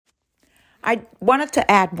I wanted to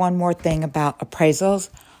add one more thing about appraisals.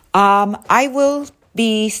 I will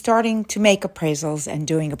be starting to make appraisals and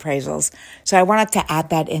doing appraisals. So I wanted to add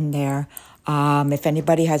that in there. If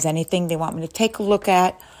anybody has anything they want me to take a look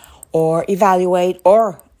at or evaluate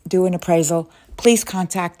or do an appraisal, please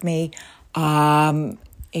contact me.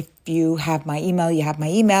 If you have my email, you have my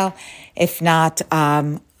email. If not,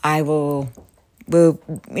 I will,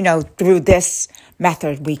 through this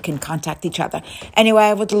method, we can contact each other. Anyway,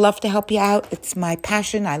 I would love to help you out. It's my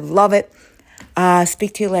passion. I love it.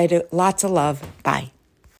 Speak to you later. Lots of love. Bye.